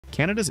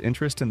Canada's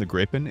interest in the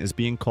Gripen is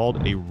being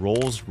called a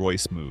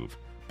Rolls-Royce move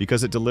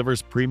because it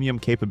delivers premium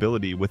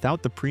capability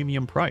without the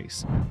premium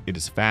price. It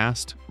is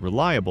fast,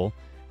 reliable,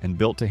 and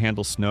built to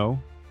handle snow,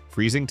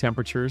 freezing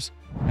temperatures,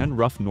 and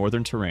rough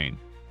northern terrain.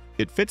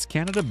 It fits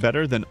Canada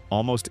better than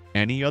almost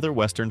any other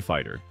Western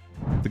fighter.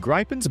 The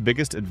Gripen's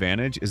biggest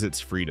advantage is its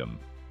freedom.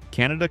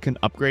 Canada can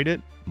upgrade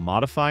it,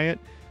 modify it,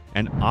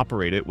 and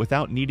operate it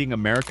without needing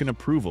American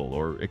approval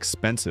or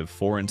expensive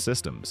foreign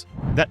systems.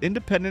 That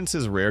independence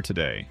is rare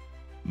today.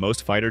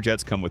 Most fighter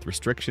jets come with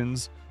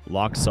restrictions,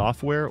 locked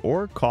software,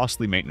 or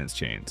costly maintenance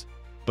chains.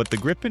 But the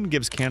Gripen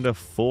gives Canada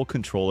full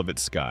control of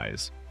its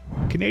skies.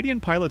 Canadian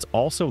pilots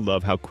also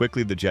love how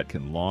quickly the jet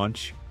can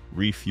launch,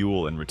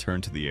 refuel, and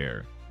return to the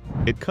air.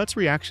 It cuts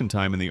reaction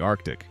time in the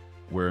Arctic,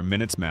 where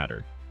minutes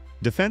matter.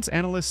 Defense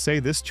analysts say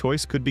this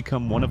choice could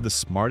become one of the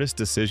smartest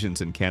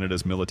decisions in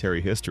Canada's military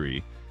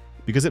history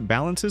because it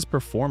balances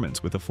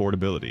performance with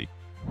affordability.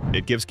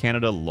 It gives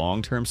Canada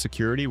long-term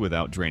security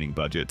without draining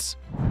budgets.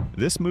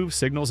 This move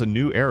signals a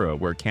new era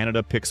where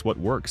Canada picks what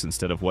works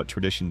instead of what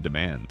tradition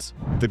demands.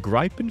 The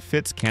Gripen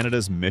fits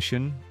Canada's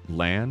mission,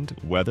 land,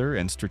 weather,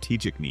 and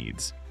strategic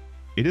needs.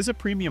 It is a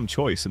premium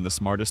choice in the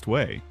smartest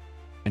way.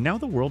 And now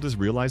the world is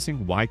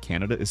realizing why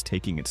Canada is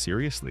taking it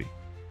seriously.